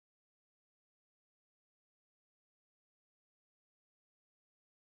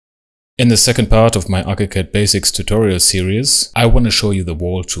In the second part of my ARCHICAD Basics tutorial series, I want to show you the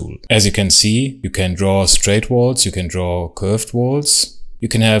wall tool. As you can see, you can draw straight walls, you can draw curved walls, you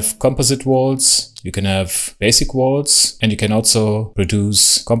can have composite walls, you can have basic walls, and you can also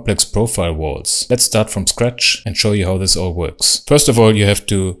produce complex profile walls. Let's start from scratch and show you how this all works. First of all, you have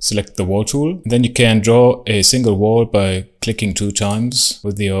to select the wall tool. Then you can draw a single wall by clicking 2 times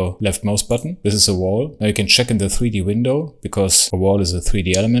with your left mouse button. This is a wall. Now you can check in the 3D window because a wall is a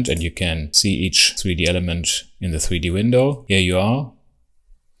 3D element and you can see each 3D element in the 3D window. Here you are.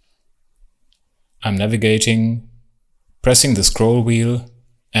 I'm navigating, pressing the scroll wheel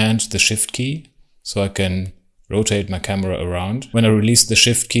and the shift key so I can rotate my camera around. When I release the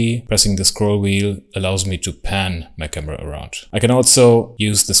shift key, pressing the scroll wheel allows me to pan my camera around. I can also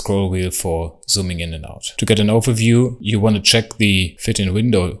use the scroll wheel for zooming in and out. To get an overview, you want to check the fit in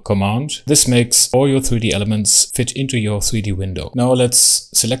window command. This makes all your 3D elements fit into your 3D window. Now let's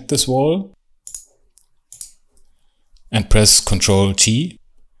select this wall and press Ctrl T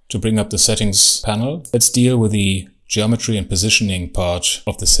to bring up the settings panel. Let's deal with the geometry and positioning part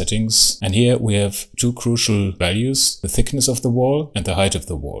of the settings. And here we have 2 crucial values, the thickness of the wall and the height of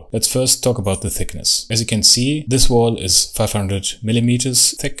the wall. Let's first talk about the thickness. As you can see, this wall is 500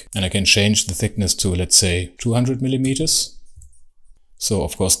 millimeters thick, and I can change the thickness to, let's say, 200 millimeters. So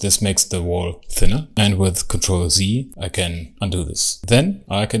of course this makes the wall thinner, and with Ctrl Z I can undo this. Then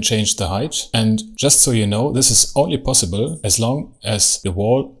I can change the height, and just so you know, this is only possible as long as the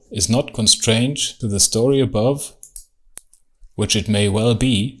wall is not constrained to the story above, which it may well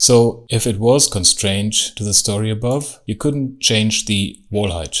be. So if it was constrained to the story above, you couldn't change the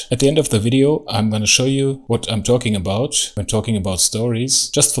wall height. At the end of the video, I'm going to show you what I'm talking about when talking about stories.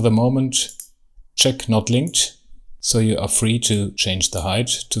 Just for the moment, check not linked. So you are free to change the height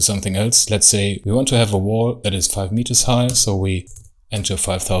to something else. Let's say we want to have a wall that is 5 meters high. So we enter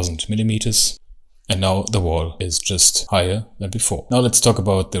 5000 millimeters. And now the wall is just higher than before. Now let's talk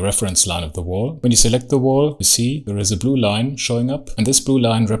about the reference line of the wall. When you select the wall, you see there is a blue line showing up, and this blue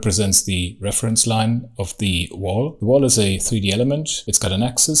line represents the reference line of the wall. The wall is a 3D element. It's got an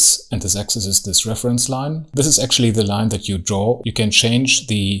axis, and this axis is this reference line. This is actually the line that you draw. You can change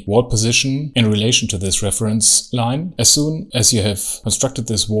the wall position in relation to this reference line. As soon as you have constructed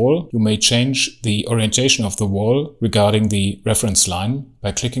this wall, you may change the orientation of the wall regarding the reference line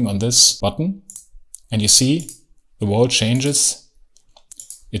by clicking on this button. And you see the wall changes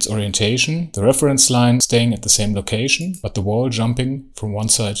its orientation, the reference line staying at the same location, but the wall jumping from one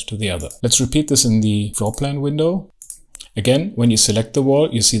side to the other. Let's repeat this in the floor plan window. Again, when you select the wall,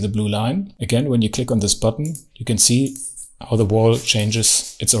 you see the blue line. Again, when you click on this button, you can see how the wall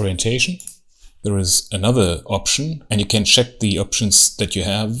changes its orientation. There is another option, and you can check the options that you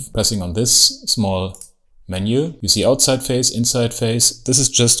have pressing on this small menu. You see outside face, inside face. This is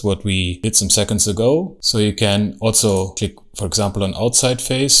just what we did some seconds ago. So you can also click, for example, on outside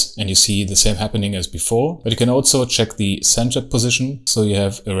face, and you see the same happening as before. But you can also check the center position. So you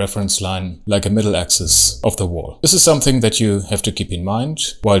have a reference line like a middle axis of the wall. This is something that you have to keep in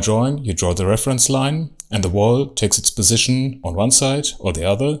mind. While drawing, you draw the reference line, and the wall takes its position on one side or the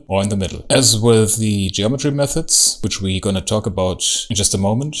other or in the middle. As with the geometry methods, which we're going to talk about in just a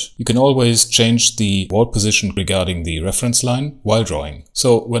moment, you can always change the wall position regarding the reference line while drawing.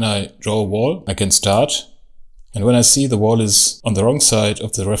 So when I draw a wall, I can start, and when I see the wall is on the wrong side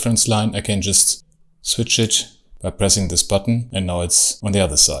of the reference line, I can just switch it by pressing this button, and now it's on the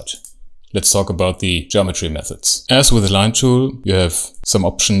other side. Let's talk about the geometry methods. As with the line tool, you have some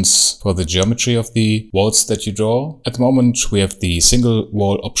options for the geometry of the walls that you draw. At the moment, we have the single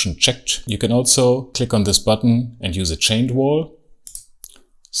wall option checked. You can also click on this button and use a chained wall.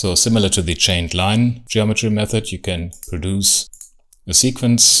 So similar to the chained line geometry method, you can produce a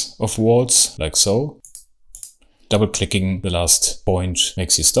sequence of walls like so. Double-clicking the last point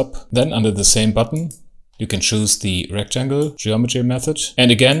makes you stop. Then under the same button, you can choose the rectangle geometry method. And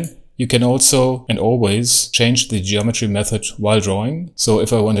again, you can also and always change the geometry method while drawing. So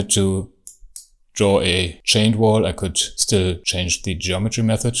if I wanted to draw a chained wall, I could still change the geometry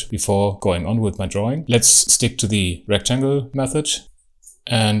method before going on with my drawing. Let's stick to the rectangle method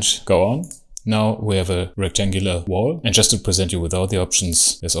and go on. Now we have a rectangular wall. And just to present you with all the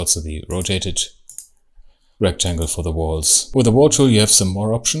options, there's also the rotated rectangle for the walls. With the wall tool, you have some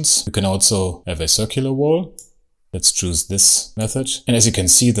more options. You can also have a circular wall. Let's choose this method. And as you can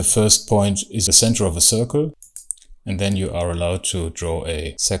see, the first point is the center of a circle. And then you are allowed to draw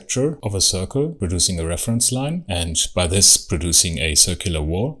a sector of a circle, producing a reference line, and by this producing a circular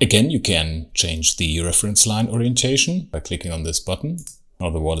wall. Again, you can change the reference line orientation by clicking on this button. Now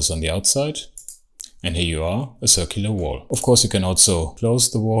the wall is on the outside. And here you are, a circular wall. Of course, you can also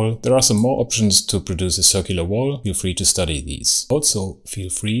close the wall. There are some more options to produce a circular wall. Feel free to study these. Also, feel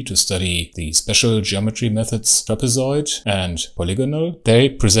free to study the special geometry methods trapezoid and polygonal. They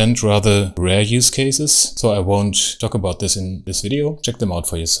present rather rare use cases, so I won't talk about this in this video. Check them out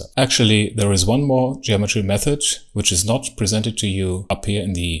for yourself. Actually, there is one more geometry method which is not presented to you up here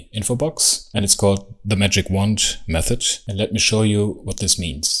in the info box, and it's called the magic wand method. And let me show you what this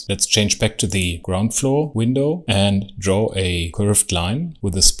means. Let's change back to the ground floor window and draw a curved line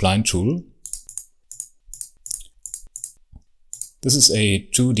with the spline tool. This is a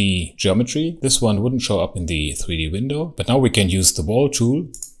 2D geometry. This one wouldn't show up in the 3D window, but now we can use the wall tool.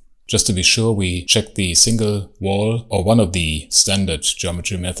 Just to be sure, we check the single wall or one of the standard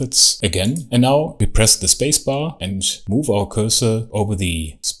geometry methods again. And now we press the spacebar and move our cursor over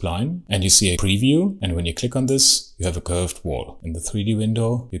the spline, and you see a preview. And when you click on this, you have a curved wall. In the 3D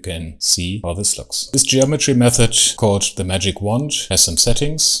window, you can see how this looks. This geometry method, called the magic wand, has some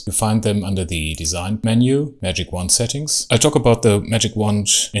settings. You find them under the design menu, magic wand settings. I'll talk about the magic wand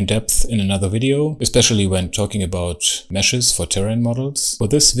in depth in another video, especially when talking about meshes for terrain models. For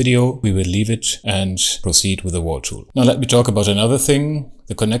this video, we will leave it and proceed with the wall tool. Now let me talk about another thing,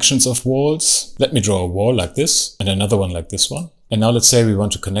 the connections of walls. Let me draw a wall like this and another one like this one. And now let's say we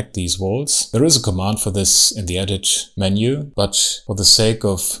want to connect these walls. There is a command for this in the edit menu, but for the sake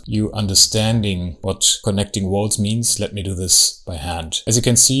of you understanding what connecting walls means, let me do this by hand. As you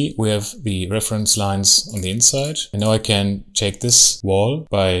can see, we have the reference lines on the inside. And now I can take this wall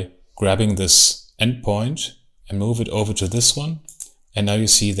by grabbing this endpoint and move it over to this one. And now you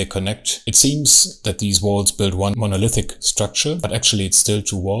see they connect. It seems that these walls build one monolithic structure, but actually it's still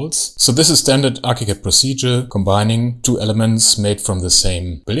two walls. So this is standard ARCHICAD procedure, combining two elements made from the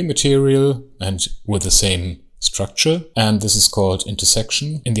same building material and with the same structure. And this is called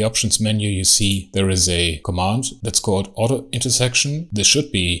intersection. In the options menu, you see there is a command that's called auto intersection. This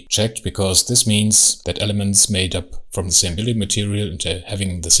should be checked because this means that elements made up from the same building material and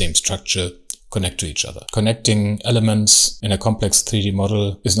having the same structure connect to each other. Connecting elements in a complex 3D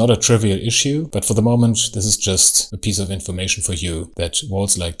model is not a trivial issue, but for the moment, this is just a piece of information for you that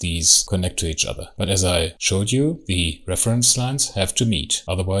walls like these connect to each other. But as I showed you, the reference lines have to meet,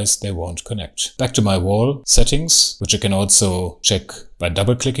 otherwise they won't connect. Back to my wall settings, which I can also check by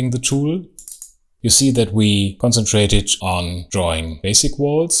double-clicking the tool. You see that we concentrated on drawing basic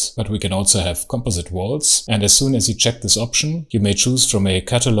walls, but we can also have composite walls. And as soon as you check this option, you may choose from a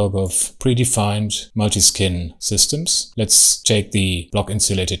catalog of predefined multi-skin systems. Let's take the block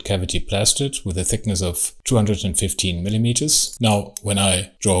insulated cavity plastered with a thickness of 215 millimeters. Now, when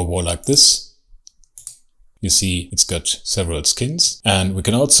I draw a wall like this, you see it's got several skins, and we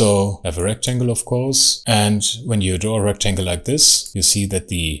can also have a rectangle, of course. And when you draw a rectangle like this, you see that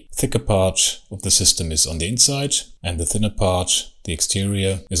the thicker part of the system is on the inside and the thinner part, the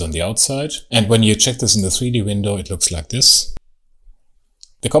exterior, is on the outside. And when you check this in the 3D window, it looks like this.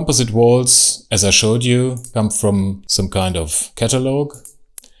 The composite walls, as I showed you, come from some kind of catalog.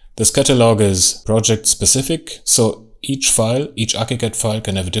 This catalog is project specific, so each ARCHICAD file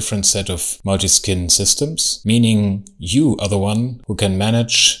can have a different set of multi-skin systems, meaning you are the one who can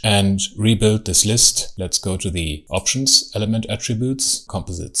manage and rebuild this list. Let's go to the options, element attributes,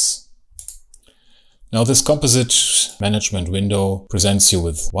 composites. Now this composite management window presents you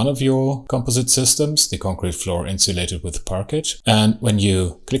with one of your composite systems, the concrete floor insulated with parquet. And when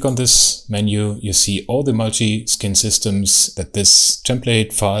you click on this menu, you see all the multi-skin systems that this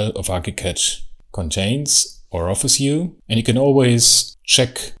template file of ARCHICAD contains or offers you. And you can always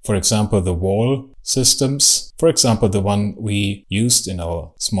check, for example, the wall systems, for example, the one we used in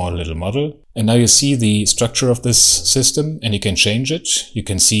our small little model. And now you see the structure of this system and you can change it. You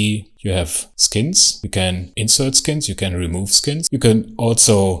can see you have skins, you can insert skins, you can remove skins. You can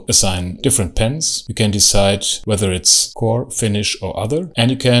also assign different pens. You can decide whether it's core, finish or other,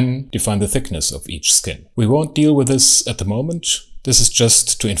 and you can define the thickness of each skin. We won't deal with this at the moment. This is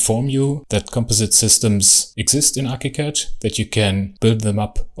just to inform you that composite systems exist in ARCHICAD, that you can build them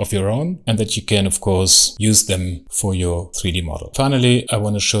up of your own, and that you can, of course, use them for your 3D model. Finally, I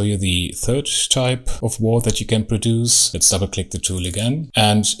want to show you the third type of wall that you can produce. Let's double-click the tool again.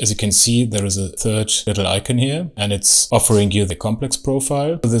 And as you can see, there is a third little icon here, and it's offering you the complex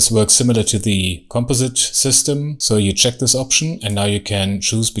profile. So this works similar to the composite system. So you check this option, and now you can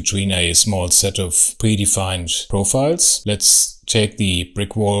choose between a small set of predefined profiles. Let's take the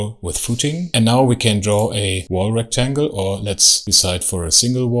brick wall with footing. And now we can draw a wall rectangle, or let's decide for a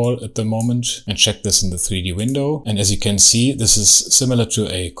single wall at the moment and check this in the 3D window. And as you can see, this is similar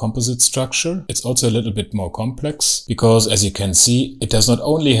to a composite structure. It's also a little bit more complex because, as you can see, it does not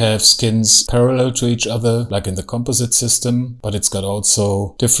only have skins parallel to each other like in the composite system, but it's got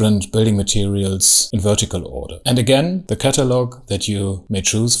also different building materials in vertical order. And again, the catalog that you may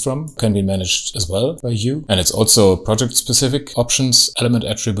choose from can be managed as well by you. And it's also project specific options, element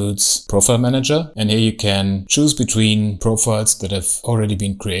attributes, profile manager. And here you can choose between profiles that have already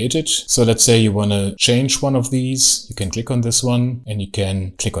been created. So let's say you want to change one of these. You can click on this one and you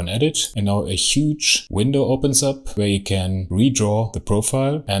can click on edit. And now a huge window opens up where you can redraw the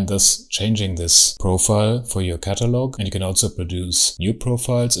profile and thus changing this profile for your catalog. And you can also produce new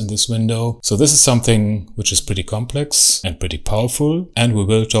profiles in this window. So this is something which is pretty complex and pretty powerful. And we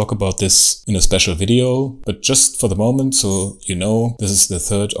will talk about this in a special video. But just for the moment, so you know, this is the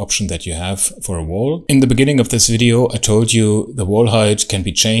third option that you have for a wall. In the beginning of this video, I told you the wall height can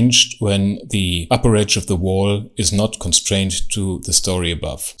be changed when the upper edge of the wall is not constrained to the story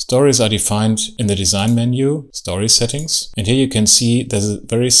above. Stories are defined in the design menu, story settings. And here you can see there's a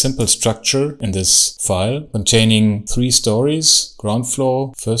very simple structure in this file containing 3 stories: ground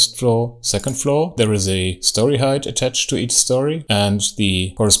floor, first floor, second floor. There is a story height attached to each story and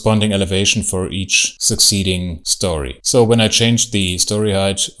the corresponding elevation for each succeeding story. So when I change the story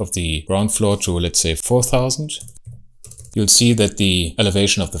height of the ground floor to, let's say, 4,000, you'll see that the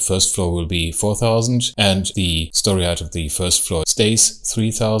elevation of the first floor will be 4,000 and the story height of the first floor stays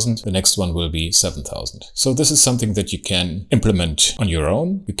 3,000. The next one will be 7,000. So this is something that you can implement on your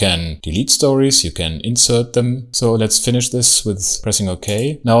own. You can delete stories, you can insert them. So let's finish this with pressing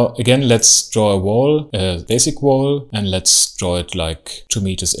OK. Now again, let's draw a wall, a basic wall, and let's draw it like 2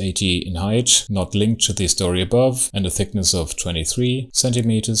 meters 80 in height, not linked to the story above, and a thickness of 23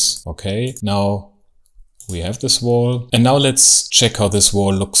 centimeters. Okay. Now we have this wall. And now let's check how this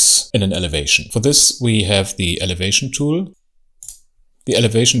wall looks in an elevation. For this, we have the elevation tool. The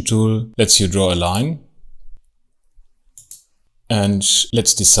elevation tool lets you draw a line. And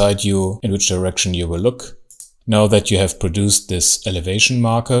let's decide in which direction you will look. Now that you have produced this elevation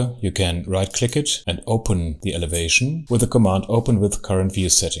marker, you can right-click it and open the elevation with the command open with current view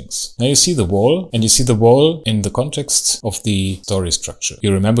settings. Now you see the wall, and you see the wall in the context of the story structure.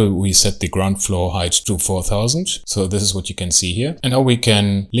 You remember we set the ground floor height to 4,000. So this is what you can see here. And now we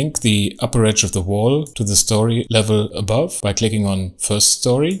can link the upper edge of the wall to the story level above by clicking on first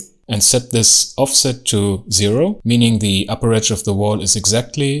story. And set this offset to 0, meaning the upper edge of the wall is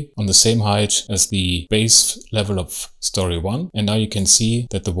exactly on the same height as the base level of story 1. And now you can see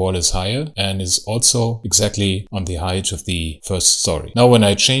that the wall is higher and is also exactly on the height of the first story. Now when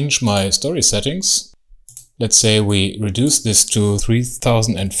I change my story settings, let's say we reduce this to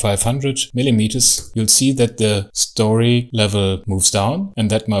 3,500 millimeters, you'll see that the story level moves down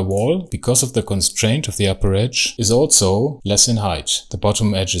and that my wall, because of the constraint of the upper edge, is also less in height. The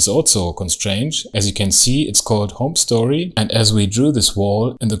bottom edge is also constrained. As you can see, it's called home story. And as we drew this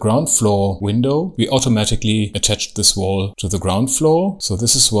wall in the ground floor window, we automatically attached this wall to the ground floor. So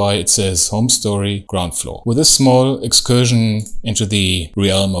this is why it says home story, ground floor. With this small excursion into the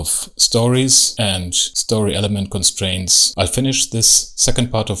realm of stories and story element constraints, I'll finish this second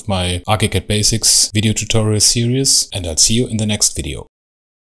part of my ARCHICAD Basics video tutorial series, and I'll see you in the next video.